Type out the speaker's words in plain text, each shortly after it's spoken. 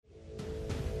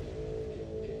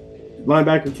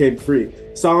linebacker came free.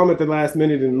 Saw him at the last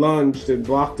minute and lunged and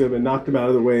blocked him and knocked him out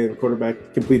of the way, and the quarterback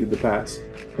completed the pass.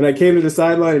 And I came to the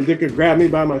sideline, and Dicker grabbed me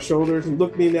by my shoulders and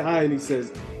looked me in the eye, and he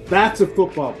says, "That's a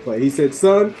football play." He said,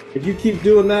 "Son, if you keep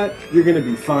doing that, you're going to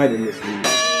be fine in this league."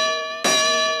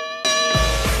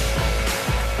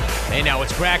 Hey, now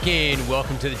what's cracking?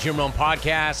 Welcome to the Jim Rome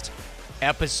Podcast,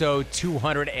 episode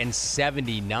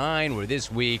 279, where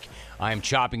this week I'm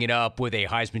chopping it up with a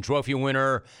Heisman Trophy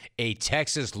winner, a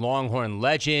Texas Longhorn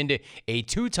legend, a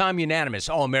two-time unanimous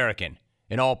All-American,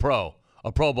 an All-Pro,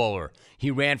 a Pro Bowler. He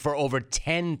ran for over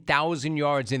 10,000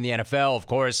 yards in the NFL. Of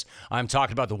course, I'm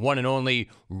talking about the one and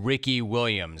only Ricky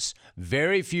Williams.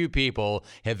 Very few people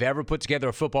have ever put together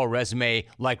a football resume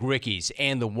like Ricky's.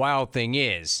 And the wild thing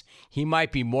is, he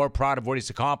might be more proud of what he's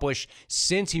accomplished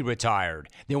since he retired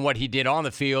than what he did on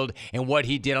the field. And what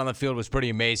he did on the field was pretty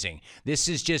amazing. This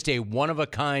is just a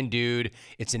one-of-a-kind dude.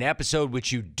 It's an episode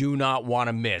which you do not want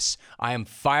to miss. I am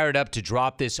fired up to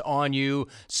drop this on you.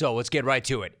 So let's get right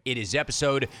to it. It is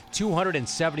episode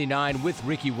 279 with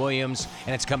Ricky Williams,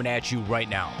 and it's coming at you right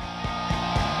now.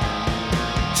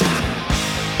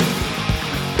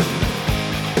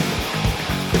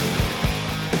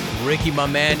 Ricky, my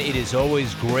man, it is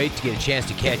always great to get a chance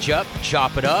to catch up,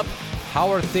 chop it up. How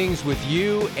are things with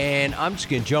you? And I'm just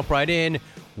going to jump right in.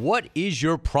 What is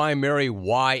your primary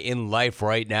why in life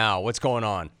right now? What's going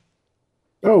on?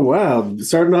 Oh, wow.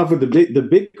 Starting off with the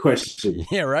big question.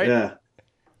 Yeah, right?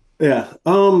 Yeah.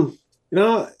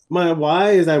 My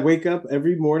why is I wake up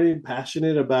every morning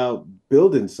passionate about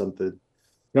building something.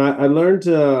 I learned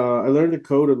to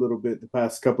code a little bit the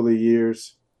past couple of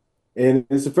years. And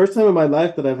it's the first time in my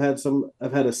life that I've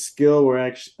had a skill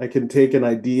where I can take an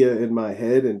idea in my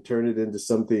head and turn it into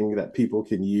something that people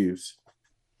can use.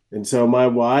 And so my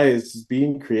why is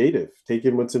being creative,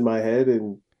 taking what's in my head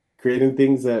and creating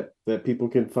things that people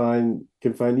can find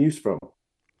use from.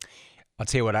 I'll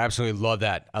tell you what, I absolutely love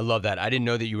that. I love that. I didn't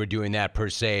know that you were doing that per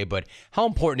se, but how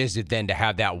important is it then to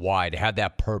have that why, to have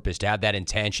that purpose, to have that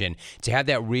intention, to have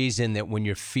that reason that when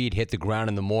your feet hit the ground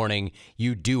in the morning,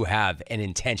 you do have an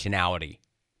intentionality?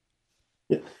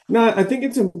 Yeah. No, I think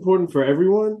it's important for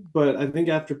everyone, but I think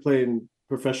after playing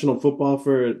professional football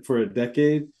for a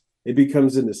decade, it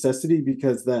becomes a necessity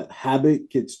because that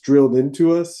habit gets drilled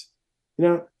into us.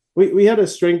 We had a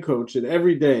strength coach, and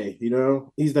every day,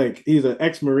 he's an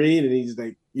ex-Marine, and he's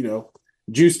like,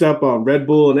 juiced up on Red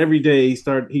Bull, and every day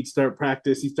he'd start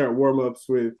practice, he'd start warm-ups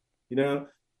with,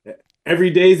 every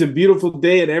day is a beautiful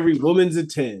day and every woman's a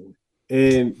 10.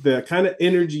 And the kind of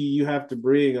energy you have to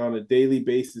bring on a daily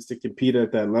basis to compete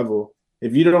at that level,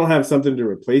 if you don't have something to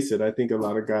replace it, I think a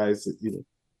lot of guys,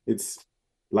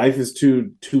 life is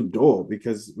too dull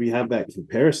because we have that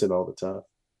comparison all the time.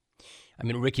 I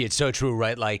mean, Ricky, it's so true,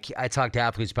 right? Like, I talk to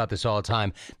athletes about this all the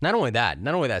time. Not only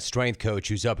that strength coach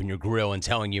who's up in your grill and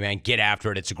telling you, man, get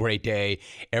after it. It's a great day.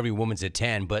 Every woman's a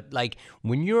 10. But, like,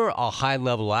 when you're a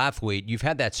high-level athlete, you've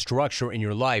had that structure in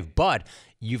your life, but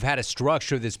you've had a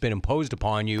structure that's been imposed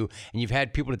upon you, and you've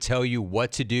had people to tell you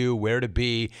what to do, where to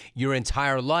be your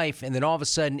entire life, and then all of a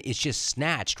sudden it's just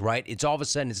snatched, right? It's all of a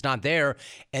sudden it's not there,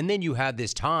 and then you have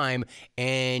this time,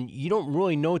 and you don't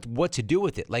really know what to do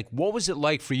with it. Like, what was it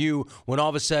like for you when all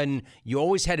of a sudden you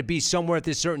always had to be somewhere at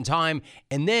this certain time,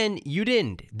 and then you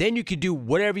didn't? Then you could do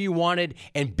whatever you wanted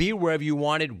and be wherever you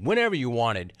wanted, whenever you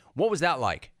wanted. What was that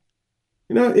like?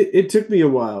 It took me a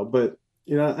while, but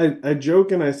I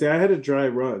joke and I say I had a dry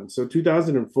run. So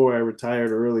 2004, I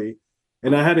retired early,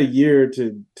 and I had a year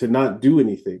to not do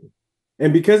anything.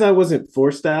 And because I wasn't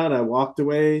forced out, I walked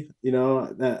away. It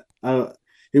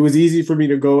was easy for me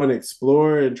to go and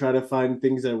explore and try to find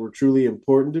things that were truly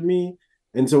important to me.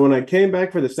 And so when I came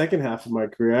back for the second half of my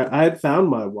career, I had found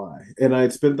my why, and I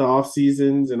had spent the off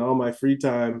seasons and all my free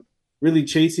time really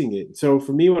chasing it. So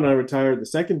for me, when I retired the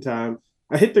second time,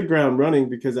 I hit the ground running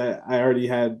because I already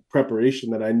had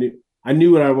preparation that I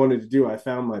knew what I wanted to do. I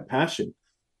found my passion.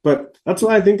 But that's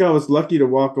why I think I was lucky to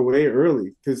walk away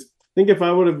early, because I think if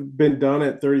I would have been done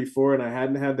at 34 and I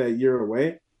hadn't had that year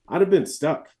away, I'd have been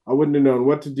stuck. I wouldn't have known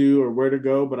what to do or where to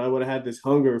go, but I would have had this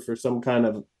hunger for some kind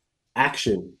of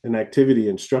action and activity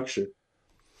and structure.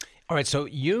 All right, so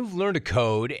you've learned to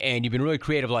code and you've been really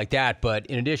creative like that, but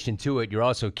in addition to it, you're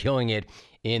also killing it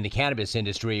in the cannabis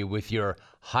industry with your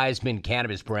Heisman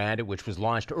cannabis brand, which was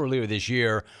launched earlier this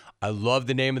year. I love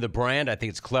the name of the brand. I think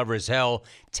it's clever as hell.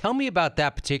 Tell me about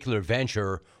that particular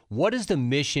venture. What is the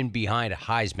mission behind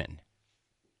Heisman?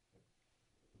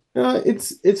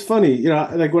 It's funny,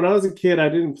 like when I was a kid, I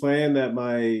didn't plan that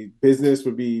my business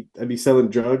I'd be selling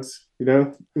drugs.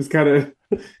 It's kind of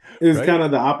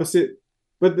Right? the opposite.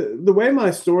 but the way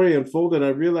my story unfolded, I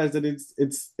realized that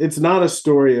it's not a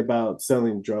story about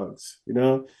selling drugs.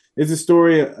 It's a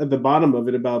story at the bottom of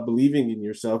it about believing in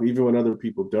yourself, even when other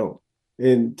people don't.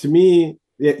 And to me,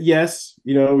 yes,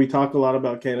 we talk a lot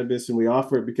about cannabis and we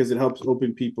offer it because it helps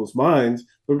open people's minds,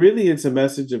 but really it's a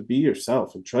message of be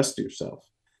yourself and trust yourself.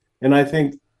 And I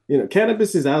think,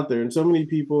 cannabis is out there and so many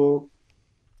people,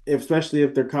 especially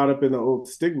if they're caught up in the old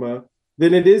stigma,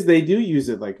 then they do use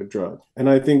it like a drug. And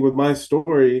I think with my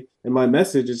story and my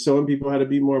message is showing people how to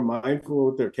be more mindful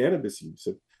with their cannabis use.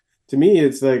 And to me,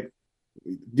 it's like,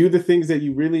 do the things that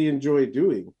you really enjoy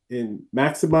doing and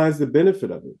maximize the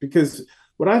benefit of it. Because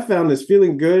what I found is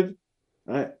feeling good,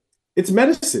 it's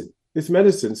medicine. It's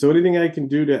medicine. So anything I can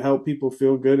do to help people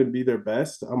feel good and be their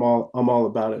best, I'm all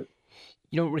about it.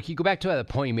 Ricky, go back to that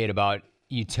point you made about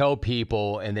you tell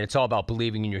people and that it's all about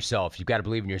believing in yourself. You've got to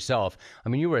believe in yourself. I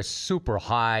mean, you were a super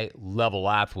high level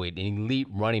athlete, an elite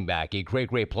running back, a great,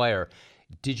 great player.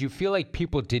 Did you feel like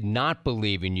people did not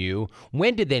believe in you?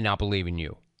 When did they not believe in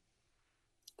you?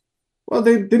 Well,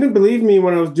 they didn't believe me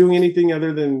when I was doing anything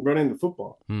other than running the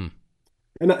football.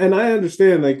 And I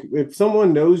understand, like, if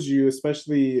someone knows you,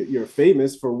 especially you're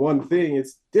famous for one thing,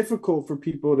 it's difficult for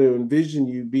people to envision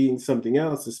you being something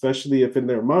else, especially if in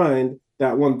their mind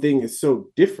that one thing is so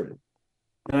different.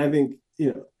 And I think,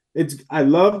 I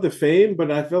love the fame,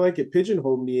 but I feel like it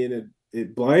pigeonholed me and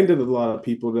it blinded a lot of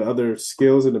people to other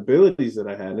skills and abilities that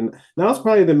I had. And that was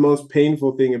probably the most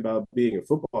painful thing about being a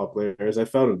football player is I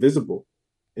felt invisible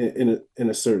in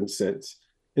a certain sense.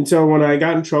 And so when I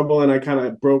got in trouble and I kind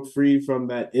of broke free from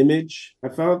that image, I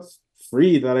felt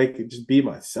free that I could just be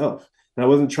myself. And I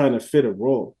wasn't trying to fit a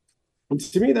role. And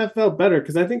to me, that felt better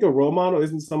because I think a role model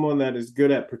isn't someone that is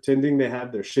good at pretending they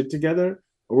have their shit together.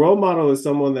 A role model is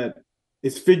someone that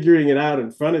is figuring it out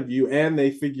in front of you and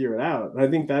they figure it out. And I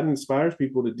think that inspires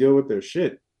people to deal with their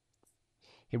shit.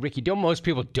 Hey, Ricky, don't most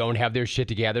people don't have their shit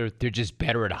together? They're just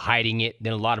better at hiding it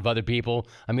than a lot of other people.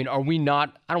 I mean, are we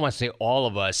not, I don't want to say all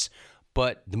of us,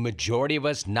 but the majority of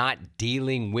us not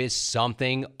dealing with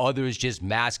something, others just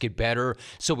mask it better.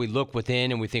 So we look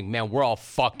within and we think, man, we're all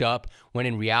fucked up. When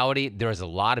in reality, there's a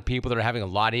lot of people that are having a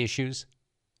lot of issues.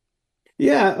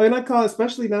 Yeah, and I call it,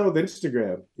 especially now with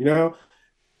Instagram,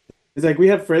 it's like we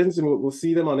have friends and we'll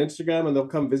see them on Instagram and they'll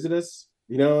come visit us,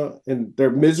 and they're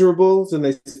miserable and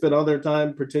they spend all their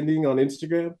time pretending on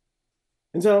Instagram.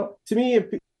 And so to me, if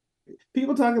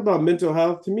people talk about mental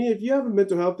health, to me, if you have a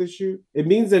mental health issue, it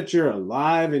means that you're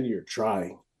alive and you're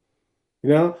trying.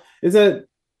 Is that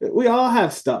we all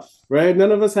have stuff, right?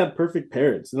 None of us have perfect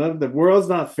parents. The world's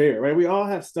not fair, right? We all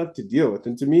have stuff to deal with.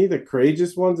 And to me, the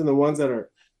courageous ones and the ones that are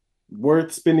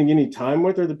worth spending any time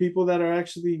with are the people that are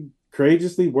actually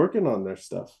courageously working on their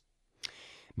stuff.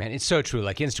 Man, it's so true.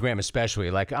 Like Instagram, especially.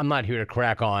 Like, I'm not here to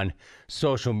crack on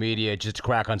social media, just to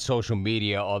crack on social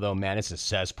media. Although, man, it's a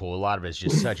cesspool. A lot of it is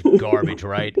just such garbage,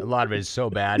 right? A lot of it is so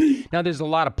bad. Now, there's a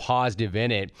lot of positive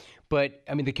in it. But,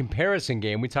 I mean, the comparison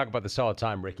game, we talk about this all the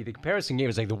time, Ricky. The comparison game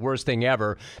is like the worst thing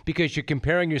ever because you're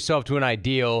comparing yourself to an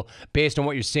ideal based on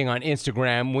what you're seeing on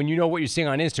Instagram when you know what you're seeing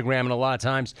on Instagram, and a lot of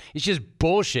times it's just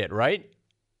bullshit, right?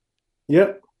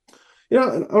 Yep.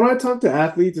 When I talk to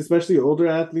athletes, especially older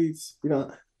athletes,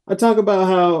 I talk about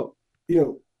how,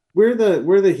 we're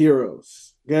the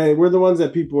heroes. Okay. We're the ones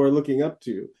that people are looking up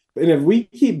to. And if we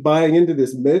keep buying into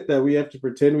this myth that we have to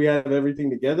pretend we have everything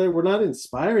together, we're not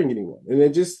inspiring anyone. And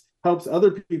it just helps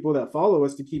other people that follow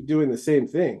us to keep doing the same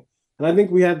thing. And I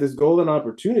think we have this golden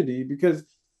opportunity because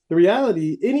the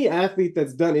reality, any athlete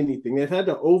that's done anything, they've had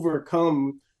to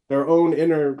overcome their own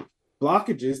inner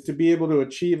blockages to be able to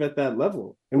achieve at that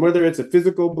level. And whether it's a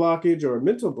physical blockage or a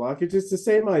mental blockage, it's the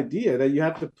same idea that you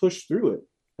have to push through it.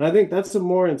 And I think that's a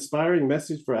more inspiring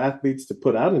message for athletes to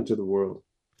put out into the world.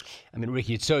 I mean,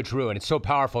 Ricky, it's so true, and it's so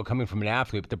powerful coming from an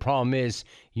athlete. But the problem is,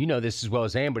 you know this as well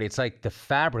as anybody, it's like the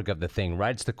fabric of the thing,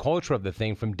 right? It's the culture of the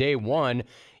thing. From day one,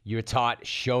 you're taught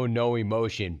show no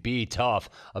emotion, be tough,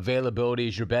 availability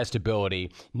is your best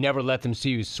ability, never let them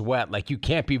see you sweat. Like, you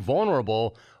can't be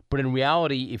vulnerable. But in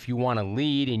reality, if you want to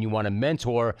lead and you want to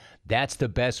mentor, that's the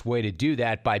best way to do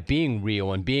that, by being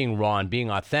real and being raw and being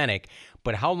authentic.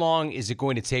 But how long is it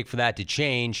going to take for that to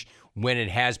change when it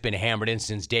has been hammered in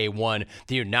since day one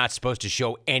that you're not supposed to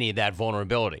show any of that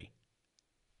vulnerability?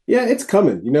 Yeah, it's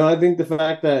coming. I think the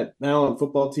fact that now on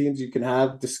football teams you can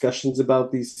have discussions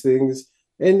about these things,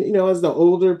 and as the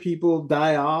older people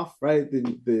die off, right,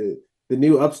 the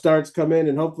new upstarts come in,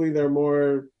 and hopefully they're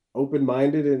more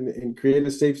open-minded and create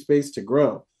a safe space to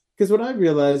grow. Because what I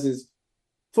realize is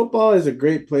football is a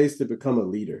great place to become a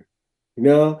leader.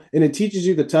 and it teaches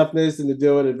you the toughness and to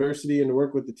deal with adversity and to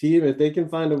work with the team. If they can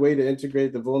find a way to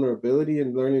integrate the vulnerability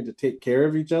and learning to take care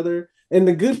of each other, and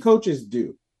the good coaches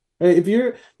do. Right? If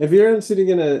you're sitting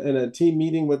in a team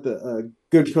meeting with a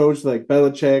good coach like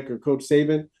Belichick or Coach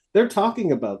Saban, they're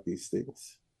talking about these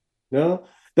things. They'll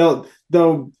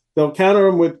counter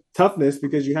them with toughness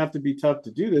because you have to be tough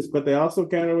to do this, but they also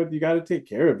counter with you got to take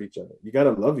care of each other. You got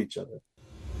to love each other.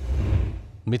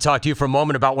 Let me talk to you for a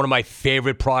moment about one of my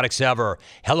favorite products ever,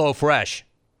 HelloFresh.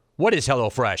 What is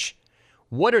HelloFresh?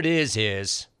 What it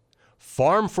is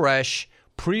farm fresh,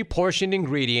 pre-portioned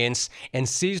ingredients and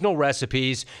seasonal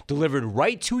recipes delivered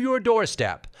right to your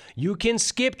doorstep. You can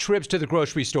skip trips to the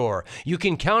grocery store. You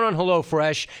can count on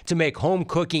HelloFresh to make home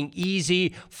cooking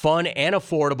easy, fun, and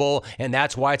affordable, and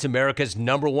that's why it's America's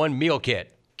 #1 meal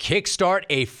kit. Kickstart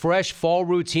a fresh fall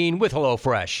routine with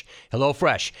HelloFresh.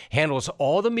 HelloFresh handles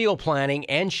all the meal planning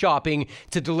and shopping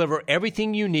to deliver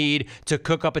everything you need to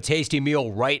cook up a tasty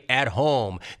meal right at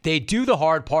home. They do the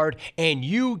hard part, and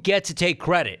you get to take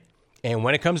credit. And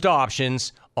when it comes to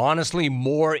options, honestly,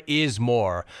 more is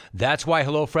more. That's why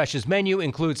HelloFresh's menu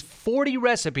includes 40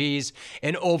 recipes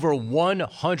and over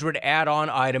 100 add-on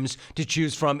items to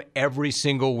choose from every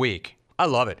single week. I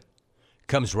love it.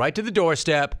 Comes right to the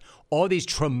doorstep, all these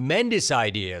tremendous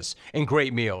ideas and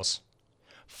great meals.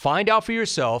 Find out for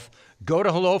yourself. Go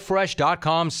to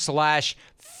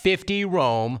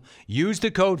HelloFresh.com/50Roam. Use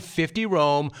the code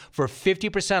 50Roam for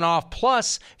 50% off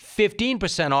plus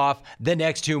 15% off the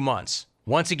next 2 months.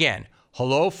 Once again,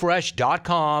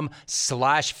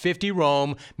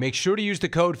 HelloFresh.com/50Roam. Make sure to use the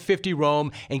code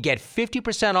 50Roam and get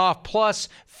 50% off plus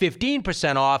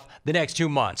 15% off the next 2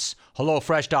 months.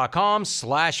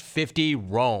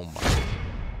 HelloFresh.com/50Roam.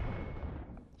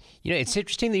 It's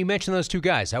interesting that you mentioned those two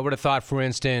guys. I would have thought, for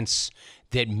instance,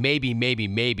 that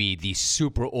maybe the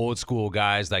super old school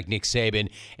guys like Nick Saban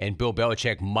and Bill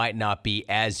Belichick might not be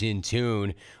as in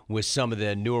tune with some of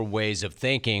the newer ways of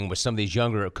thinking with some of these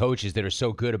younger coaches that are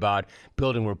so good about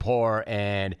building rapport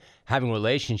and having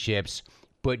relationships.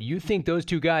 But you think those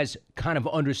two guys kind of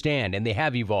understand and they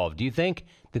have evolved. Do you think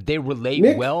that they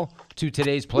relate well to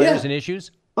today's players and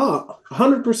issues? Oh,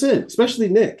 100%, especially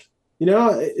Nick.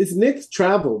 It's Nick's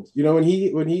traveled. When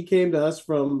he came to us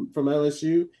from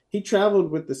LSU, he traveled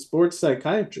with the sports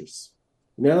psychiatrists.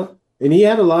 And he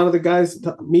had a lot of the guys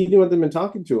meeting with them and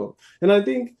talking to them. And I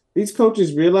think these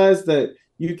coaches realize that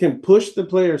you can push the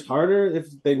players harder if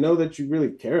they know that you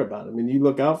really care about them and you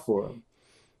look out for them.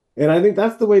 And I think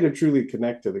that's the way to truly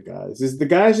connect to the guys. Is the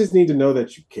guys just need to know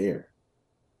that you care.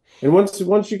 And once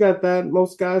you got that,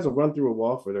 most guys will run through a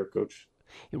wall for their coach.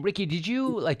 Ricky, did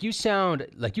you sound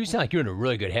like you're in a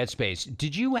really good headspace.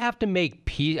 Did you have to make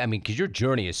peace? I mean, because your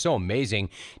journey is so amazing.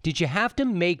 Did you have to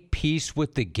make peace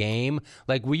with the game?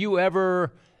 Like, were you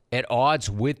ever at odds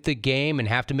with the game and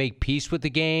have to make peace with the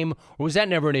game, or was that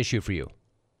never an issue for you?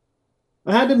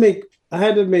 I had to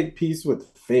make peace with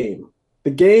fame.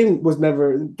 The game was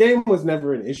never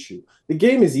an issue. The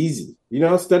game is easy.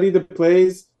 Study the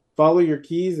plays, follow your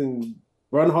keys, and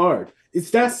run hard.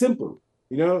 It's that simple.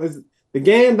 The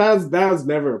game, that was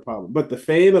never a problem. But the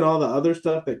fame and all the other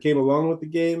stuff that came along with the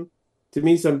game, to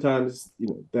me, sometimes,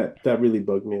 that really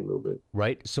bugged me a little bit.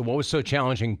 Right. So what was so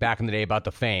challenging back in the day about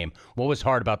the fame? What was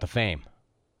hard about the fame?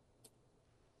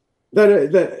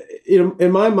 That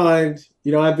in my mind,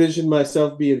 I visioned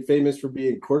myself being famous for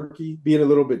being quirky, being a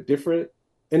little bit different.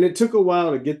 And it took a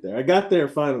while to get there. I got there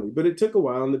finally, but it took a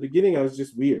while. In the beginning, I was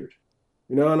just weird.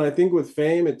 And I think with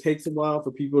fame, it takes a while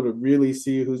for people to really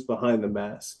see who's behind the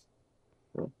mask.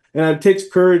 And it takes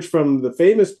courage from the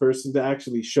famous person to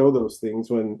actually show those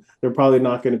things when they're probably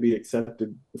not going to be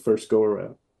accepted the first go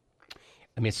around.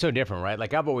 I mean, it's so different, right?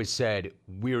 Like I've always said,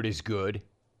 weird is good.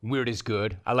 Weird is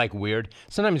good. I like weird.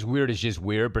 Sometimes weird is just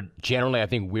weird, but generally I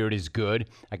think weird is good.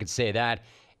 I could say that.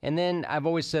 And then I've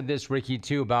always said this, Ricky,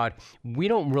 too, about we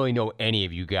don't really know any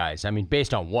of you guys. I mean,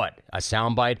 based on what? A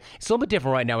soundbite? It's a little bit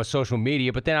different right now with social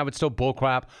media, but then I would still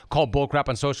call bullcrap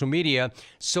on social media.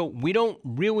 So we don't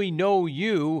really know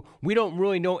you. We don't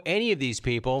really know any of these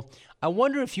people. I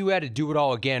wonder if you had to do it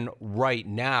all again right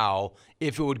now,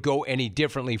 if it would go any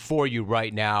differently for you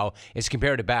right now as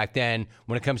compared to back then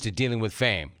when it comes to dealing with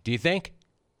fame. Do you think?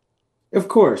 Of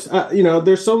course.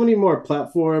 There's so many more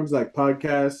platforms like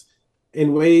podcasts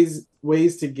and ways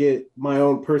to get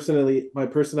my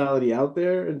personality out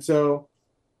there. And so,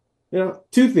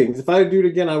 two things. If I do it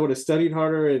again, I would have studied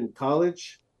harder in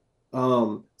college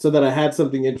so that I had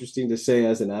something interesting to say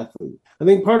as an athlete. I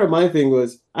think part of my thing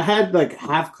was I had like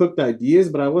half-cooked ideas,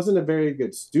 but I wasn't a very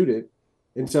good student.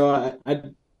 And so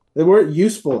they weren't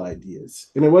useful ideas.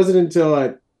 And it wasn't until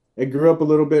I I grew up a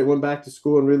little bit, went back to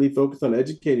school and really focused on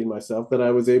educating myself, that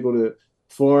I was able to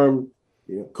form,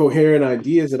 coherent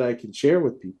ideas that I can share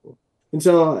with people. And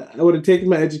so I would have taken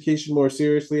my education more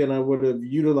seriously, and I would have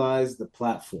utilized the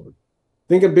platform. I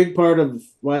think a big part of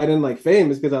why I didn't like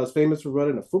fame is because I was famous for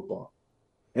running a football.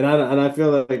 And I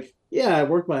feel like, yeah, I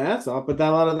worked my ass off, but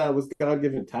a lot of that was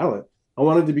God-given talent. I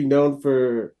wanted to be known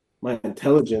for my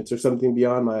intelligence or something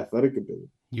beyond my athletic ability.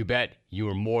 You bet. You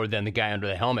were more than the guy under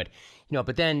the helmet.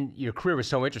 But then your career was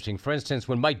so interesting. For instance,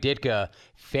 when Mike Ditka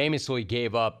famously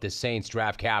gave up the Saints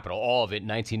draft capital, all of it in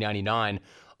 1999,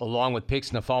 along with picks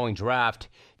in the following draft,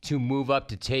 to move up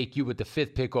to take you with the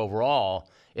 5th pick overall,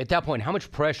 at that point, how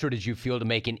much pressure did you feel to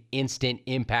make an instant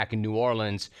impact in New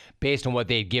Orleans based on what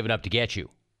they had given up to get you?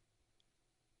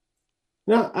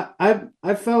 No,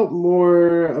 I felt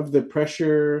more of the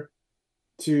pressure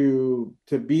to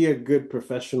be a good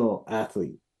professional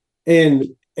athlete.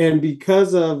 And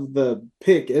because of the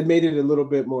pick, it made it a little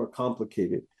bit more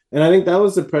complicated. And I think that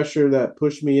was the pressure that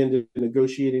pushed me into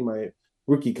negotiating my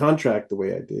rookie contract the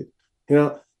way I did.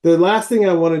 The last thing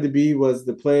I wanted to be was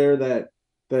the player that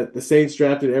the Saints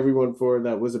drafted everyone for,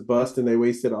 that was a bust, and they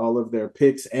wasted all of their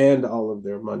picks and all of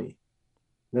their money.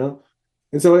 You know,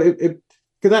 and so it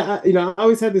because I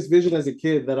always had this vision as a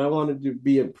kid that I wanted to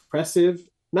be impressive,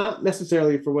 not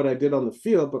necessarily for what I did on the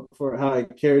field, but for how I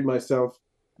carried myself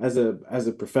as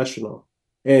a professional.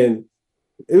 And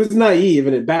it was naive,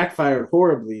 and it backfired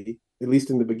horribly, at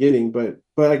least in the beginning. But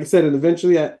like I said, and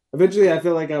eventually I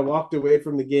feel like I walked away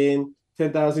from the game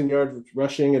 10,000 yards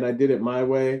rushing, and I did it my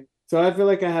way. So I feel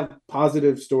like I have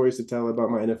positive stories to tell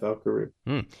about my NFL career.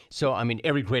 So, I mean,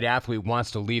 every great athlete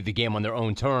wants to leave the game on their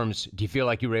own terms. Do you feel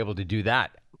like you were able to do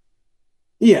that?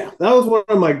 Yeah, that was one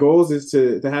of my goals, is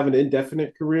to have an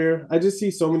indefinite career. I just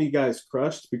see so many guys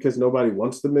crushed because nobody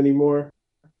wants them anymore.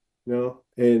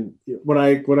 And when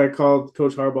I called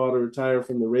Coach Harbaugh to retire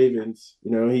from the Ravens,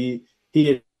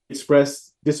 he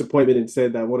expressed disappointment and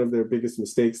said that one of their biggest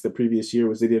mistakes the previous year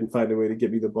was they didn't find a way to get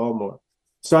me the ball more.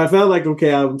 So I felt like,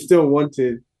 okay, I'm still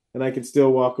wanted, and I can still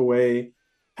walk away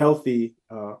healthy,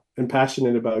 and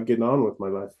passionate about getting on with my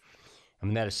life. I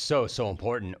mean, that is so, so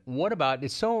important. What about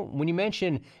it's so when you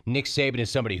mention Nick Saban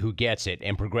as somebody who gets it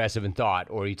and progressive in thought,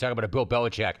 or you talk about a Bill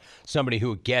Belichick, somebody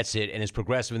who gets it and is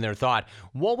progressive in their thought,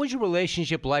 what was your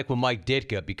relationship like with Mike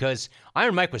Ditka? Because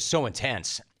Iron Mike was so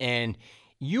intense, and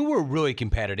you were really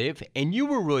competitive, and you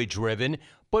were really driven,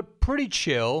 but pretty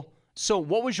chill. So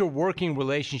what was your working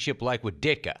relationship like with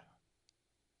Ditka?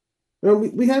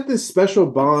 We had this special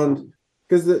bond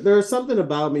because there's something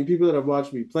about me, people that have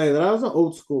watched me play, that I was an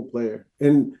old school player,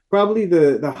 and probably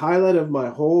the highlight of my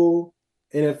whole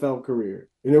NFL career.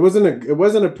 And it wasn't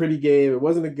a pretty game, it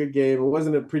wasn't a good game, it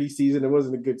wasn't a pretty season, it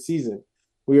wasn't a good season.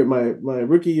 We were my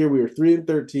rookie year, we were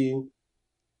 3-13,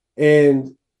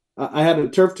 and I had a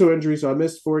turf toe injury, so I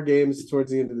missed 4 games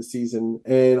towards the end of the season,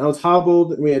 and I was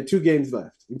hobbled, and we had 2 games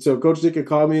left. And so Coach Ditka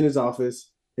called me in his office,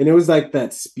 and it was like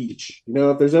that speech.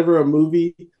 If there's ever a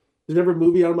movie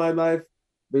on my life,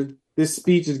 this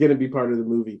speech is going to be part of the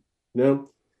movie.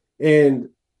 And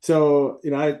so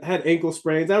I had ankle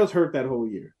sprains. I was hurt that whole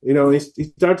year. He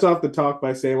starts off the talk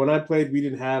by saying, when I played, we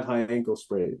didn't have high ankle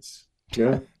sprains.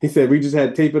 He said we just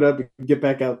had to tape it up and get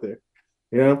back out there.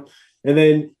 And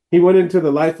then he went into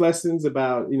the life lessons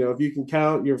about, if you can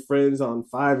count your friends on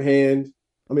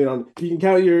if you can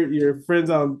count your friends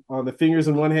on the fingers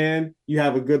in one hand, you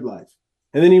have a good life.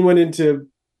 And then he went into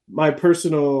my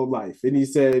personal life, and he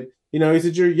said,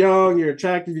 you're young, you're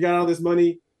attractive, you got all this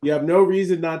money, you have no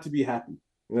reason not to be happy.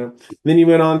 Then he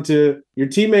went on to, your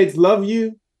teammates love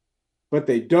you, but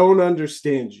they don't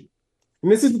understand you.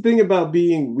 And this is the thing about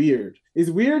being weird.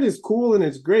 Weird is cool and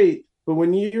it's great, but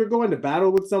when you're going to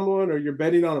battle with someone or you're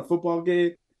betting on a football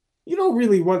game, you don't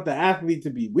really want the athlete to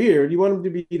be weird. You want them to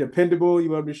be dependable.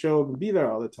 You want them to show up and be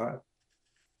there all the time.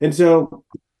 And so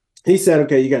he said,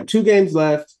 okay, you got 2 games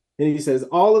left. And he says,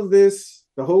 all of this,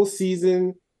 the whole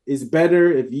season is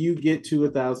better if you get to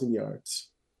 1,000 yards.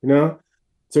 So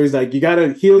he's like, you got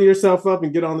to heal yourself up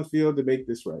and get on the field to make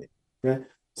this right. Okay?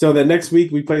 So that next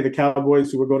week we play the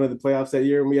Cowboys, who were going to the playoffs that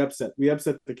year, and we upset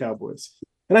the Cowboys.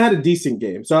 And I had a decent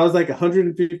game. So I was like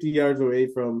 150 yards away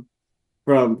from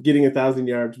getting 1,000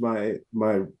 yards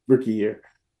my rookie year.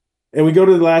 And we go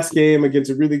to the last game against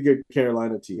a really good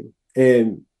Carolina team.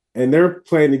 And they're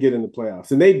playing to get in the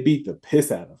playoffs. And they beat the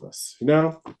piss out of us.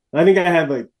 I think I had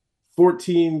like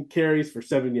 14 carries for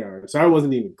 7 yards. So I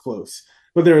wasn't even close.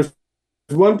 But there was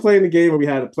one play in the game where we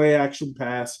had a play action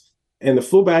pass, and the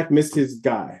fullback missed his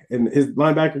guy, and his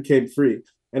linebacker came free.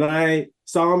 And I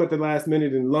saw him at the last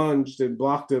minute and lunged and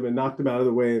blocked him and knocked him out of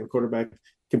the way, and the quarterback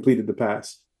completed the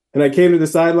pass. And I came to the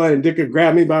sideline, and Ditka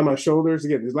grabbed me by my shoulders.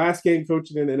 Again, his last game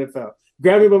coaching in the NFL.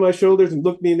 Grabbed me by my shoulders and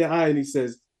looked me in the eye, and he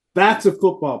says, "That's a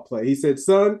football play." He said,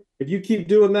 "Son, if you keep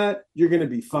doing that, you're going to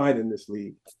be fine in this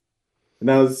league." And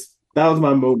that was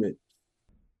my moment.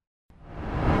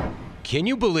 Can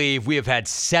you believe we have had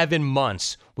 7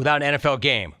 months without an NFL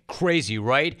game? Crazy,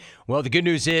 right? Well, the good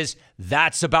news is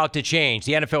that's about to change.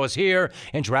 The NFL is here,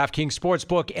 and DraftKings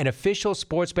Sportsbook, an official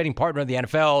sports betting partner of the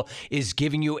NFL, is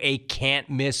giving you a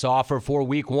can't-miss offer for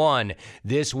Week 1.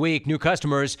 This week, new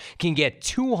customers can get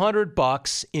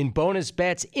 $200 in bonus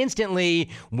bets instantly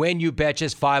when you bet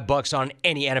just $5 on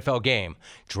any NFL game.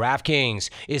 DraftKings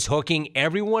is hooking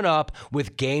everyone up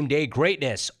with game day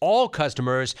greatness. All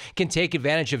customers can take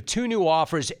advantage of 2 new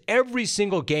offers every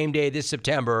single game day this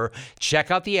September.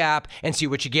 Check out the app and see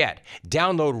what you get.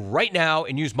 Download right now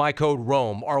and use my code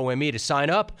ROME, R-O-M-E, to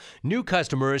sign up. New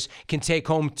customers can take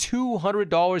home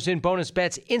 $200 in bonus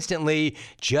bets instantly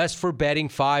just for betting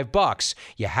 $5.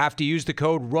 You have to use the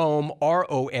code ROME,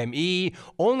 R-O-M-E,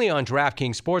 only on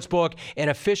DraftKings Sportsbook, an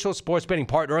official sports betting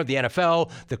partner of the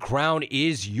NFL. The crown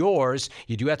is yours.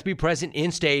 You do have to be present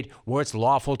in state where it's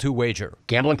lawful to wager.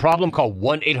 Gambling problem? Call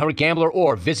 1-800-GAMBLER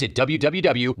or visit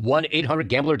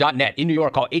www.1800gambler.net. In New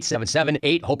York, call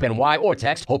 877-8-HOPE-NY or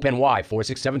text HOPE-NY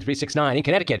 467-369. In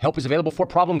Connecticut, help is available for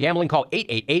problem gambling. Call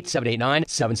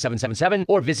 888-789-7777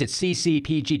 or visit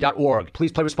ccpg.org.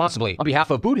 Please play responsibly. On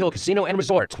behalf of Boot Hill Casino and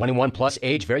Resort, 21 plus,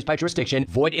 age varies by jurisdiction,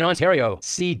 void in Ontario.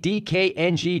 See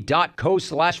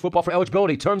dkng.co/football for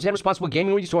eligibility, terms and responsible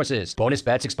gaming resources. Bonus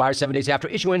bets expire 7 days after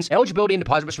issuance. Eligibility and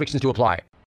deposit restrictions to apply.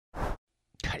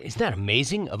 God, isn't that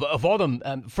amazing? Of all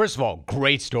the, first of all,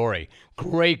 great story.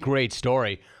 Great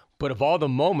story. But of all the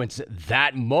moments,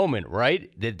 that moment, right?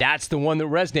 That's the one that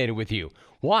resonated with you.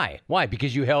 Why?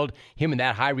 Because you held him in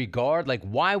that high regard? Like,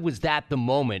 why was that the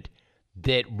moment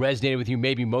that resonated with you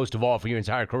maybe most of all for your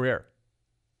entire career?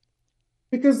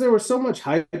 Because there was so much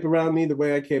hype around me the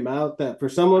way I came out that for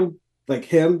someone like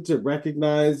him to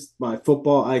recognize my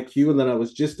football IQ and that I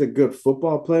was just a good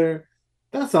football player,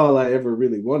 that's all I ever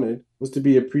really wanted, was to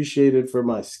be appreciated for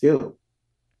my skill.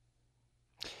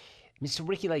 Mr.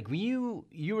 Ricky, like you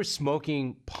were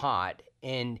smoking pot,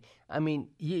 and I mean,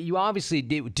 you obviously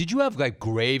did. Did you have like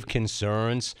grave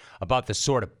concerns about the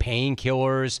sort of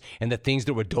painkillers and the things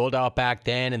that were doled out back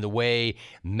then, and the way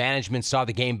management saw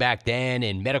the game back then,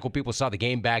 and medical people saw the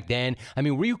game back then? I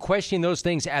mean, were you questioning those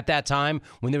things at that time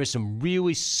when there was some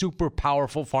really super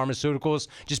powerful pharmaceuticals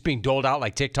just being doled out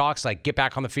like TikToks, like get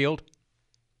back on the field?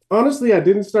 Honestly, I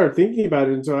didn't start thinking about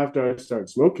it until after I started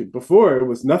smoking. Before, it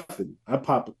was nothing. I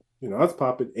was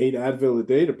popping 8 Advil a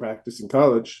day to practice in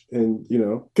college. And,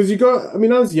 because I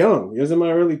was young. I was in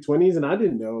my early 20s and I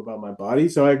didn't know about my body.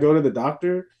 So I go to the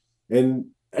doctor and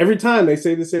every time they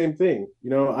say the same thing,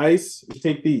 ice,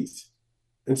 take these.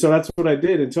 And so that's what I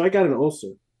did until I got an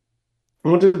ulcer. I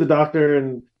went to the doctor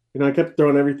and, I kept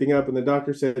throwing everything up. And the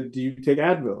doctor said, "Do you take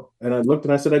Advil?" And I looked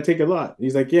and I said, "I take a lot." And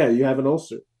he's like, "Yeah, you have an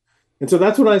ulcer." And so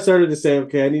that's when I started to say,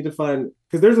 okay, I need to find,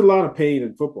 because there's a lot of pain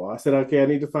in football. I said, okay, I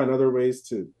need to find other ways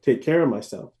to take care of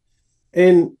myself.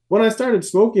 And when I started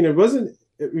smoking,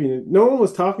 no one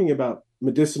was talking about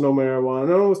medicinal marijuana.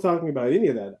 No one was talking about any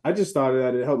of that. I just thought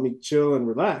that it helped me chill and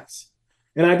relax.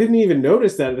 And I didn't even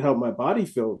notice that it helped my body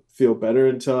feel better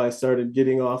until I started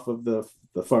getting off of the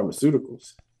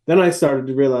pharmaceuticals. Then I started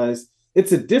to realize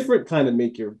it's a different kind of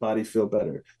make your body feel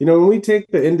better. When we take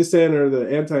the Indocin or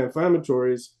the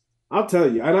anti-inflammatories, I'll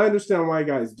tell you, and I understand why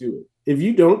guys do it. If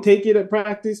you don't take it at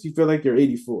practice, you feel like you're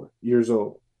 84 years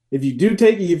old. If you do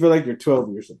take it, you feel like you're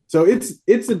 12 years old. So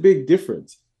it's a big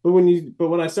difference. But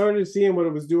when I started seeing what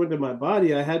it was doing to my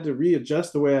body, I had to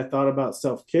readjust the way I thought about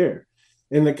self-care.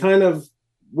 And the kind of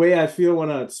way I feel when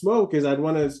I'd smoke is I'd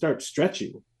want to start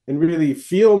stretching and really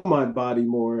feel my body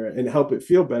more and help it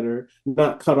feel better,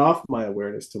 not cut off my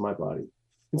awareness to my body.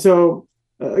 And so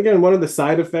again, one of the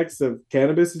side effects of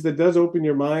cannabis is it does open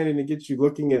your mind and it gets you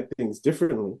looking at things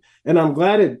differently. And I'm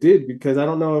glad it did, because I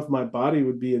don't know if my body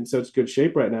would be in such good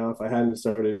shape right now if I hadn't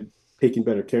started taking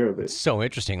better care of it. It's so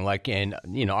interesting. Like, and,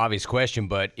 obvious question,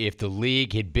 but if the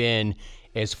league had been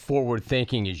as forward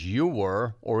thinking as you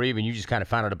were, or even you just kind of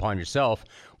found it upon yourself,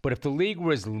 but if the league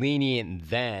was lenient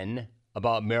then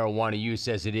about marijuana use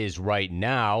as it is right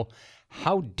now,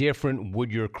 how different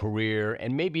would your career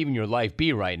and maybe even your life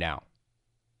be right now?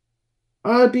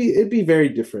 It'd be very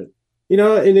different, and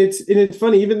it's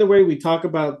funny, even the way we talk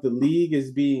about the league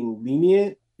as being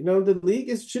lenient, the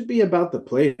league should be about the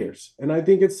players. And I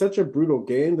think it's such a brutal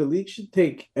game. The league should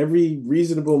take every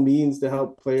reasonable means to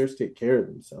help players take care of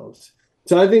themselves.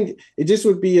 So I think it just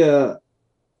would be a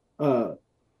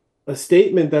a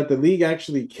statement that the league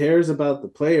actually cares about the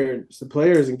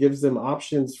players and gives them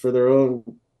options for their own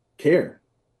care.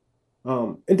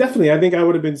 And definitely, I think I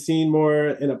would have been seen more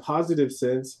in a positive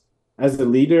sense as a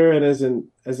leader and as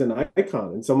an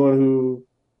icon and someone who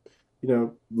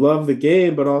loved the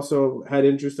game, but also had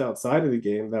interests outside of the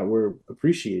game that were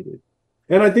appreciated.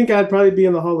 And I think I'd probably be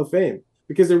in the Hall of Fame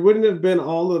because there wouldn't have been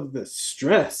all of the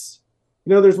stress.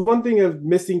 There's one thing of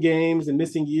missing games and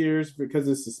missing years because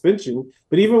of suspension,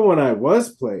 but even when I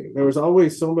was playing, there was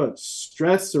always so much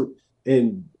stress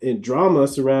and drama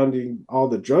surrounding all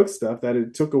the drug stuff that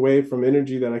it took away from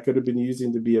energy that I could have been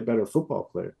using to be a better football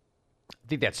player. I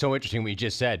think that's so interesting what you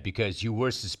just said because you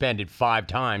were suspended 5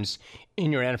 times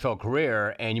in your NFL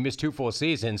career and you missed 2 full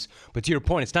seasons. But to your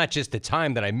point, it's not just the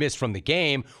time that I missed from the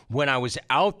game. When I was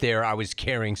out there, I was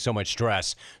carrying so much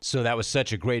stress. So that was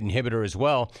such a great inhibitor as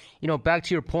well. Back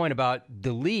to your point about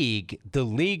the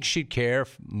league should care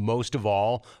most of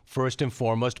all, first and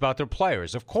foremost, about their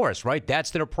players. Of course, right?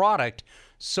 That's their product.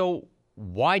 So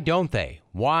why don't they?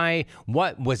 Why?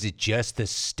 What was it? Just the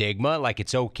stigma? Like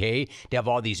it's okay to have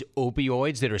all these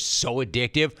opioids that are so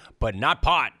addictive, but not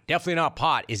pot. Definitely not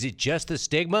pot. Is it just the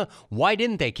stigma? Why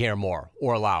didn't they care more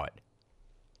or allow it?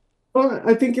 Well,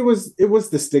 I think it was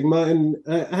the stigma, and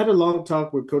I had a long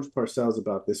talk with Coach Parcells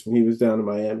about this when he was down in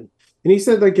Miami, and he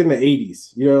said like in the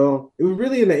 '80s, it was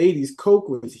really in the '80s, Coke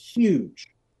was huge,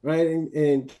 right,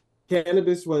 and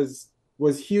cannabis was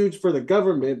huge for the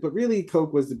government, but really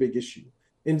Coke was the big issue.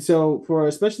 And so for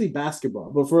especially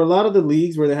basketball, but for a lot of the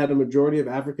leagues where they had a majority of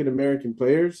African American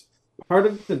players, part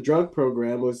of the drug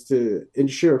program was to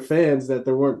ensure fans that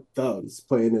there weren't thugs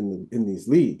playing in these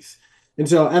leagues. And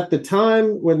so at the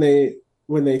time when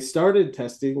they started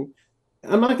testing,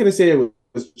 I'm not going to say it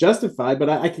was justified, but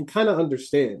I can kind of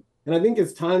understand. And I think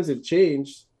as times have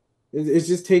changed, it's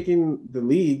just taking the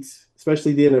leagues,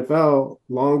 especially the NFL,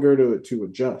 longer to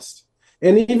adjust.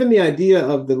 And even the idea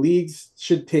of the leagues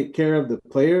should take care of the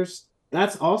players,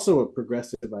 that's also a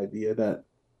progressive idea that,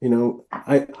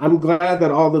 I'm glad that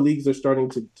all the leagues are starting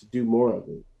to do more of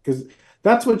it because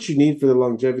that's what you need for the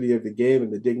longevity of the game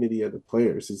and the dignity of the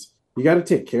players is you got to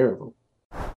take care of them.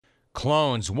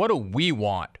 Clones, what do we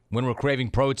want when we're craving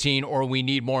protein or we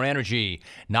need more energy?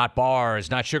 Not bars,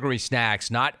 not sugary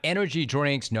snacks, not energy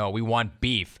drinks. No, we want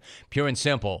beef. Pure and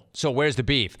simple. So where's the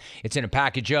beef? It's in a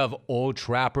package of Old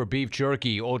Trapper beef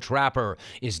jerky. Old Trapper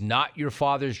is not your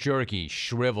father's jerky,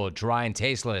 shriveled, dry, and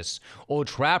tasteless. Old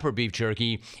Trapper beef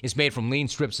jerky is made from lean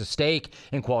strips of steak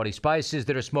and quality spices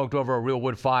that are smoked over a real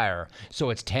wood fire. So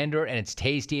it's tender and it's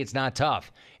tasty. It's not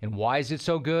tough. And why is it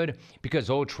so good? Because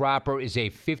Old Trapper is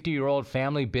a 50-year-old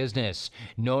family business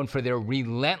known for their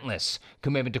relentless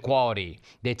commitment to quality.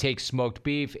 They take smoked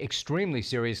beef extremely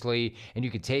seriously, and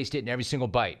you can taste it in every single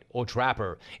bite. Old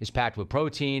Trapper is packed with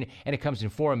protein, and it comes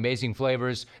in 4 amazing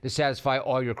flavors that satisfy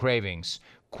all your cravings.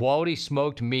 Quality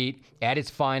smoked meat at its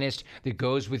finest that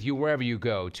goes with you wherever you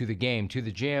go, to the game, to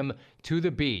the gym, to the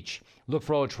beach. Look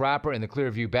for Old Trapper in the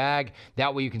Clearview bag.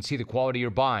 That way you can see the quality you're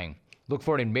buying. Look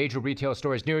for it in major retail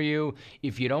stores near you.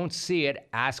 If you don't see it,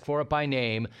 ask for it by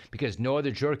name because no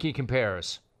other jerky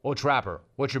compares. Old Trapper,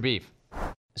 what's your beef?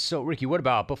 So, Ricky, what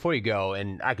about, before you go,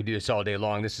 and I could do this all day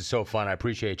long, this is so fun, I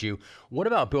appreciate you. What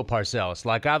about Bill Parcells?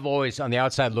 Like, I've always, on the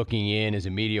outside looking in as a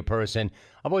media person,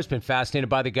 I've always been fascinated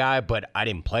by the guy, but I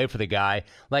didn't play for the guy.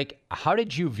 Like, how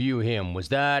did you view him? Was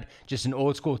that just an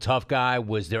old school tough guy?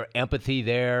 Was there empathy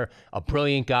there? A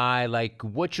brilliant guy? Like,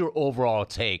 what's your overall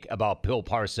take about Bill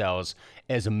Parcells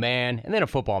as a man and then a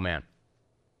football man?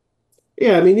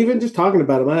 Yeah, I mean, even just talking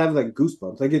about him, I have like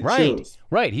goosebumps. I get Right, chills.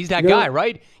 right. He's that You guy, know?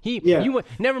 right? Yeah,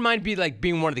 Never mind be like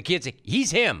being one of the kids. Like,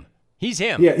 he's him. He's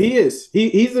him. yeah, he is.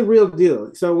 He's the real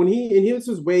deal. So when he was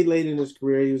just way late in his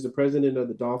career, he was the president of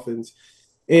the Dolphins,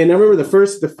 and I remember the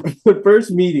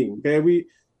first meeting. Okay, we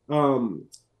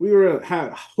were had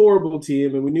a horrible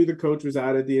team, and we knew the coach was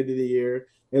out at the end of the year,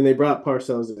 and they brought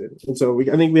Parcells in, and so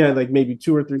I think we had like maybe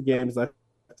 2 or 3 games left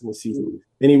in the season,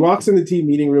 and he walks in the team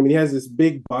meeting room, and he has this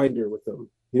big binder with him,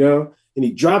 and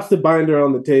he drops the binder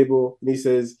on the table, and he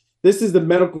says, "This is the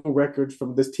medical records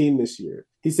from this team this year."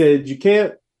 He said, "You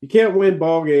can't win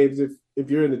ball games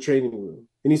if you're in the training room."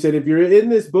 And he said, "If you're in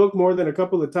this book more than a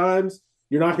couple of times,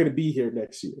 you're not going to be here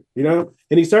next year."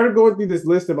 And he started going through this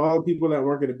list of all the people that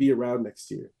weren't going to be around next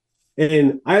year.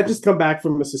 And I had just come back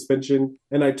from a suspension,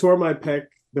 and I tore my pec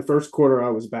the first quarter I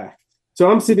was back. So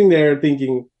I'm sitting there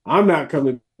thinking, I'm not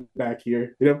coming back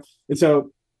here. And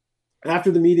so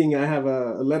after the meeting, I have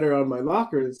a letter on my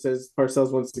locker that says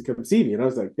Parcells wants to come see me. And I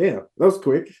was like, damn, that was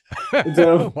quick. And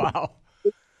so Wow.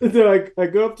 And so I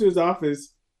go up to his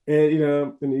office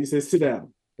and and he says, sit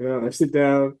down. And I sit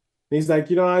down and he's like,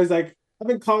 I've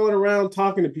been calling around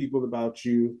talking to people about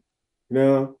you, you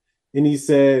know. And he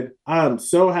said, I'm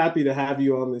so happy to have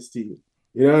you on this team,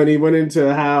 you know. And he went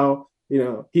into how, you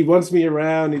know, he wants me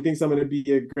around. He thinks I'm going to be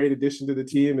a great addition to the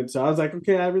team. And so I was like,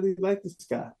 okay, I really like this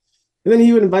guy. And then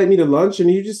he would invite me to lunch and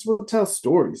he just would tell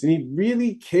stories. And he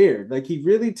really cared. Like he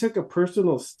really took a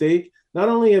personal stake, not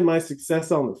only in my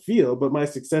success on the field, but my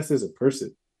success as a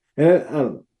person. And I don't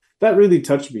know, that really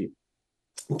touched me.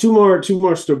 Two more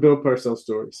Bill Parcells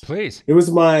stories. Please. I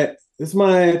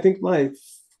think my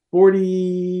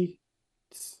 40,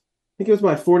 I think it was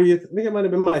my 40th. I think it might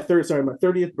have been my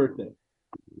 30th birthday.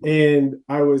 And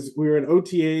we were in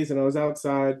OTAs and I was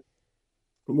outside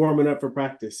warming up for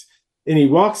practice. And he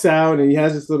walks out and he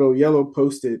has this little yellow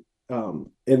Post-it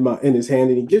in his hand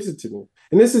and he gives it to me.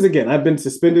 And this is, again, I've been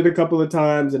suspended a couple of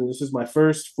times and this is my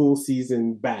first full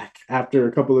season back after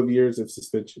a couple of years of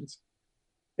suspensions.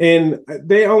 And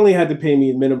they only had to pay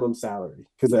me minimum salary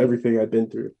because of everything I've been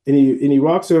through. And he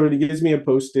walks over and he gives me a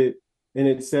Post-it and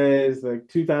it says like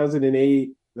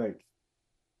 2008, like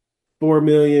 4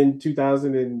 million,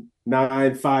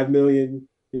 2009, 5 million,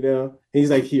 you know. And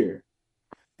he's like, here.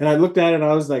 And I looked at it and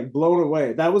I was like blown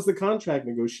away. That was the contract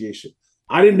negotiation.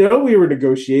 I didn't know we were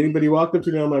negotiating, but he walked up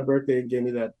to me on my birthday and gave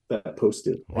me that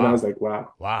Post-it. Wow. And I was like,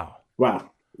 wow.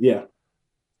 Yeah.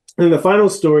 And the final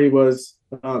story was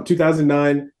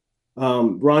 2009.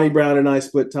 Ronnie Brown and I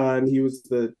split time. He was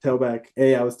the tailback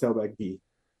A, I was tailback B.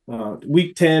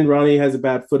 Week 10, Ronnie has a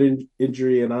bad foot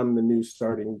injury, and I'm the new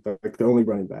starting, like the only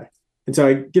running back. And so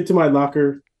I get to my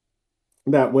locker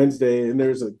that Wednesday, and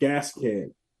there's a gas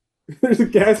can. There's a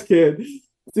gas can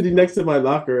sitting next to my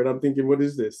locker, and I'm thinking, what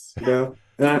is this? You know?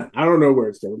 And I don't know where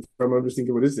it's coming from. I'm just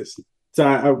thinking, what is this? So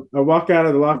I walk out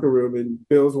of the locker room, and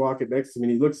Bill's walking next to me,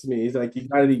 and he looks at me. He's like, you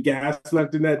got any gas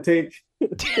left in that tank?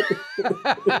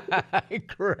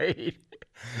 Great.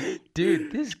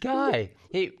 Dude, this guy.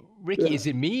 Hey, Ricky, is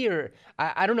it me or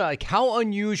I don't know, like how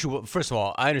unusual? First of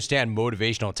all, I understand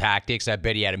motivational tactics. I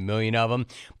bet he had a million of them.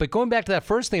 But going back to that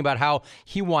first thing about how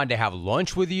he wanted to have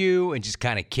lunch with you and just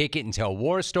kind of kick it and tell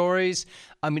war stories.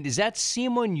 I mean, does that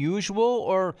seem unusual?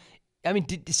 Or, I mean,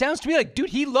 it sounds to me like, dude,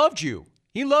 he loved you.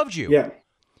 He loved you.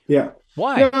 Yeah.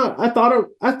 Why? No, I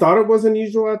thought it was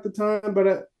unusual at the time,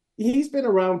 but he's been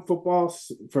around football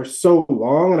for so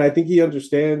long, and I think he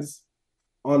understands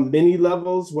on many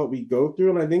levels what we go through.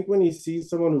 And I think when he sees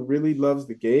someone who really loves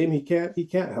the game, he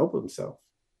can't help himself.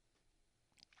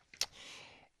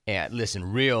 And listen,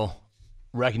 real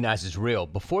recognizes real.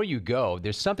 Before you go,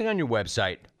 there's something on your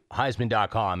website,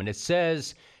 Heisman.com, and it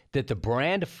says that the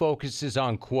brand focuses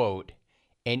on, quote,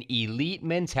 an elite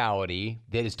mentality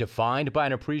that is defined by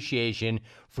an appreciation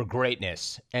for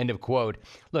greatness, end of quote.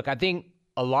 Look, I think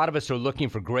a lot of us are looking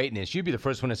for greatness. You'd be the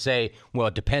first one to say, well,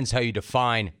 it depends how you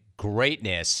define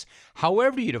greatness.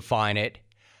 However you define it,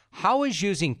 how has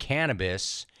using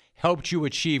cannabis helped you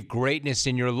achieve greatness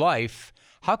in your life?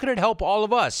 How can it help all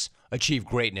of us achieve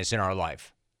greatness in our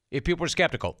life if people are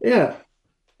skeptical? Yeah.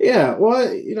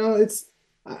 Well, you know,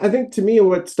 I think to me,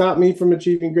 what stopped me from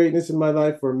achieving greatness in my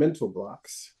life were mental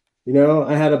blocks. You know,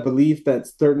 I had a belief that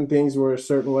certain things were a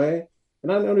certain way.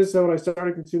 And I noticed that when I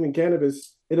started consuming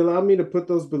cannabis, it allowed me to put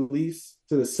those beliefs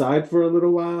to the side for a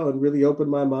little while and really open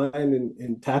my mind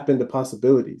and tap into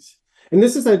possibilities. And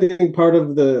this is, I think, part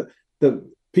of the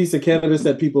piece of cannabis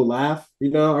that people laugh. You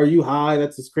know, are you high?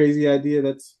 That's this crazy idea.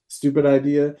 That's a stupid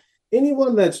idea.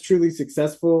 Anyone that's truly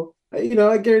successful, you know,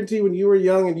 I guarantee when you were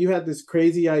young and you had this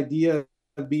crazy idea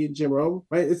of being Jim Rome,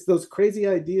 right? It's those crazy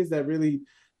ideas that really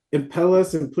impel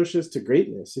us and push us to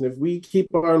greatness. And if we keep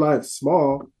our lives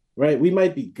small, right, we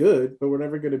might be good, but we're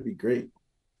never going to be great.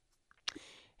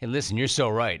 Hey, listen, you're so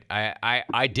right.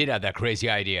 I did have that crazy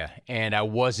idea, and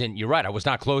you're right, I was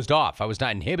not closed off. I was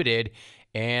not inhibited,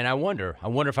 and I wonder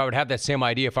if I would have that same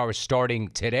idea if I was starting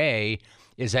today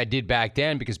as I did back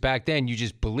then, because back then you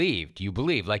just believed. You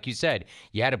believed, like you said,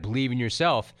 you had to believe in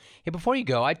yourself. Hey, before you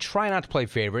go, I try not to play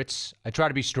favorites. I try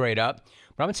to be straight up,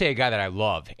 but I'm going to tell you a guy that I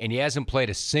love, and he hasn't played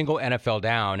a single NFL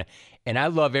down. And I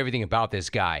love everything about this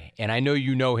guy. And I know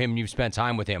you know him and you've spent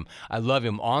time with him. I love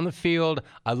him on the field.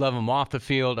 I love him off the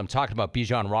field. I'm talking about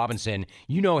Bijan Robinson.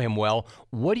 You know him well.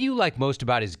 What do you like most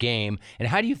about his game? And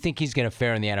how do you think he's going to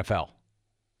fare in the NFL?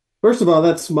 First of all,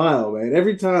 that smile, man.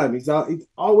 Every time he's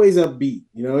always upbeat.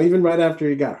 You know, even right after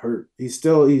he got hurt, he's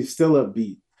still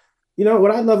upbeat. You know, what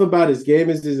I love about his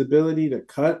game is his ability to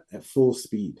cut at full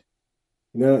speed.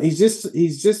 You know, he's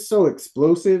just so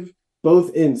explosive,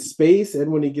 both in space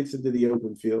and when he gets into the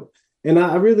open field. And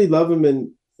I really love him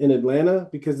in Atlanta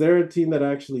because they're a team that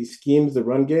actually schemes the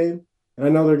run game. And I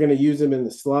know they're going to use him in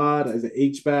the slot as an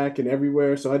H-back and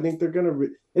everywhere. So I think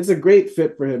it's a great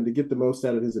fit for him to get the most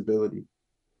out of his ability.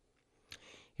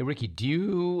 Hey, Ricky,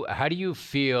 how do you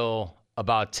feel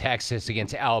about Texas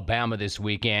against Alabama this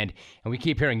weekend? And we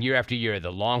keep hearing year after year,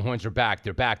 the Longhorns are back.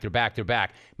 They're back. They're back. They're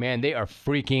back. Man, they are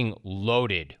freaking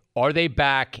loaded. Are they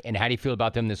back? And how do you feel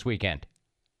about them this weekend?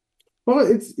 Well,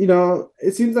 it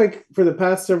seems like for the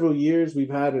past several years we've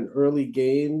had an early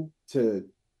game to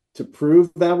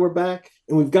prove that we're back,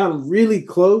 and we've gotten really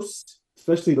close,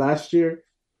 especially last year.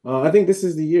 I think this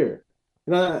is the year.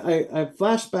 And I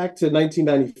flashed back to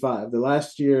 1995, the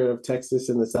last year of Texas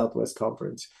in the Southwest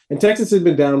Conference, and Texas had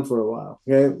been down for a while.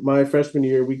 Okay, my freshman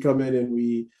year, we come in and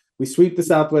we sweep the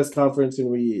Southwest Conference and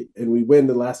we win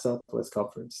the last Southwest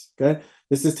Conference. Okay,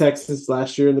 this is Texas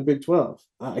last year in the Big 12.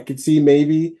 I could see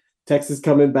maybe Texas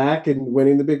coming back and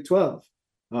winning the Big 12.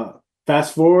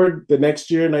 Fast forward the next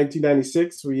year,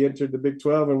 1996, we entered the Big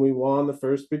 12 and we won the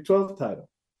first Big 12 title.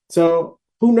 So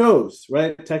who knows,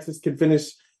 right? Texas can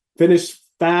finish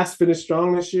fast, finish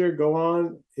strong this year, go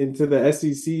on into the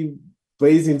SEC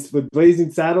blazing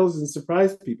saddles and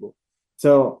surprise people.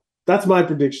 So that's my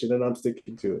prediction, and I'm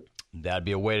sticking to it. That'd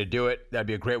be a way to do it. That'd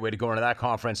be a great way to go into that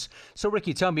conference. So,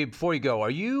 Ricky, tell me before you go, are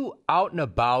you out and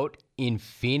about in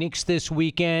Phoenix this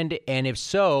weekend? And if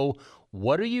so,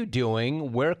 what are you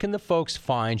doing? Where can the folks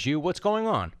find you? What's going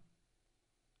on?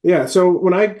 Yeah, so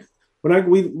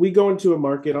we go into a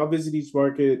market, I'll visit each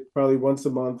market probably once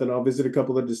a month, and I'll visit a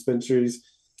couple of dispensaries.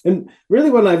 And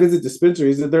really, when I visit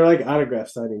dispensaries, they're like autograph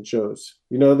signing shows.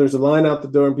 There's a line out the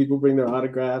door and people bring their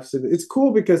autographs. And it's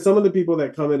cool because some of the people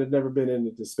that come in have never been in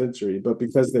a dispensary, but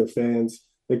because they're fans,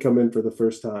 they come in for the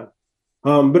first time.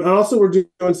 But also we're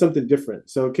doing something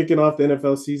different. So kicking off the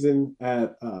NFL season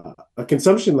at a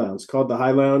consumption lounge called the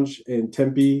High Lounge in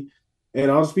Tempe.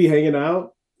 And I'll just be hanging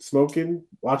out, smoking,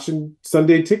 watching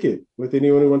Sunday Ticket with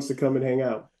anyone who wants to come and hang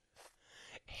out.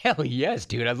 Hell yes,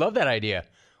 dude. I love that idea.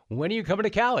 When are you coming to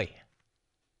Cali?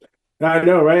 I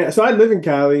know, right? So I live in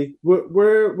Cali.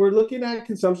 We're looking at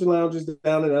consumption lounges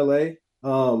down in LA.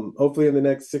 Hopefully in the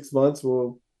next 6 months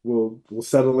we'll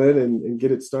settle in and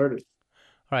get it started.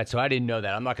 All right, so I didn't know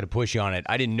that. I'm not going to push you on it.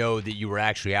 I didn't know that you were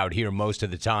actually out here most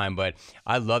of the time, but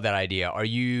I love that idea.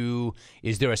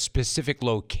 Is there a specific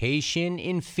location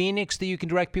in Phoenix that you can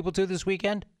direct people to this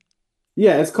weekend?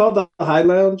 Yeah, it's called the High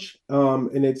Lounge,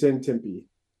 and it's in Tempe.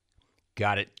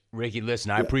 Got it. Ricky,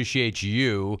 listen, I appreciate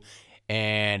you,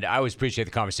 and I always appreciate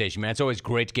the conversation, man. It's always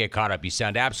great to get caught up. You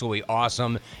sound absolutely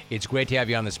awesome. It's great to have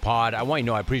you on this pod. I want you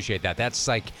to know I appreciate that. That's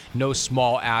like no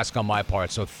small ask on my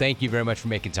part, so thank you very much for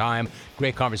making time.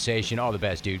 Great conversation. All the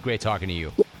best, dude. Great talking to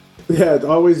you. Yeah, it's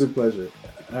always a pleasure.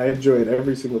 I enjoy it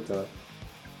every single time.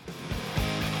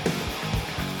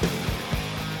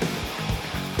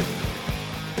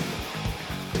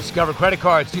 Discover credit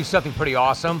cards do something pretty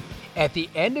awesome. At the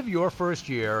end of your first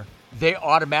year, they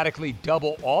automatically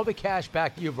double all the cash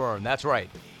back you've earned. That's right.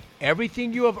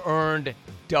 Everything you have earned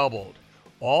doubled.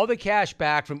 All the cash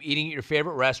back from eating at your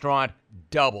favorite restaurant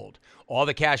doubled. All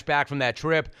the cash back from that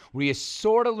trip where you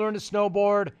sort of learned to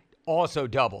snowboard also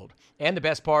doubled. And the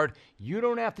best part, you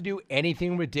don't have to do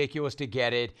anything ridiculous to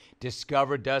get it.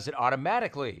 Discover does it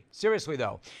automatically. Seriously,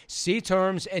 though. See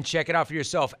terms and check it out for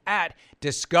yourself at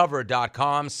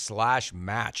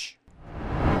discover.com/match.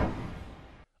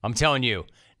 I'm telling you,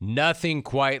 nothing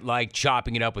quite like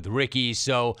chopping it up with Ricky,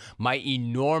 so my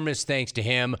enormous thanks to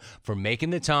him for making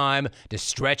the time to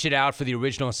stretch it out for the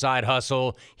original Side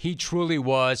Hustle. He truly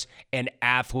was an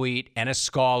athlete and a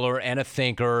scholar and a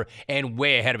thinker and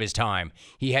way ahead of his time.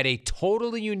 He had a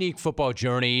totally unique football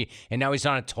journey, and now he's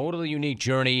on a totally unique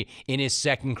journey in his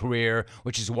second career,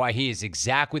 which is why he is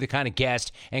exactly the kind of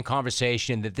guest and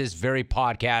conversation that this very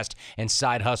podcast and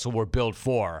Side Hustle were built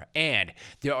for. And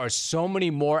there are so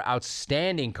many more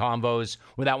outstanding combos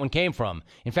where that one came from.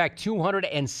 In fact,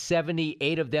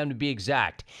 278 of them to be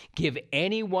exact. Give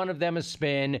any one of them a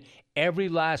spin. Every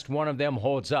last one of them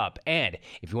holds up. And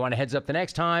if you want a heads up the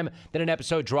next time that an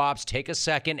episode drops, take a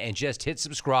second and just hit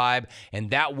subscribe. And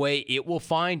that way it will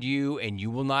find you and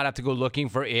you will not have to go looking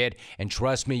for it. And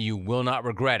trust me, you will not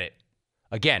regret it.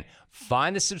 Again,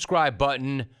 find the subscribe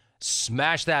button,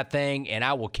 smash that thing, and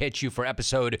I will catch you for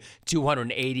episode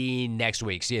 280 next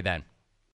week. See you then.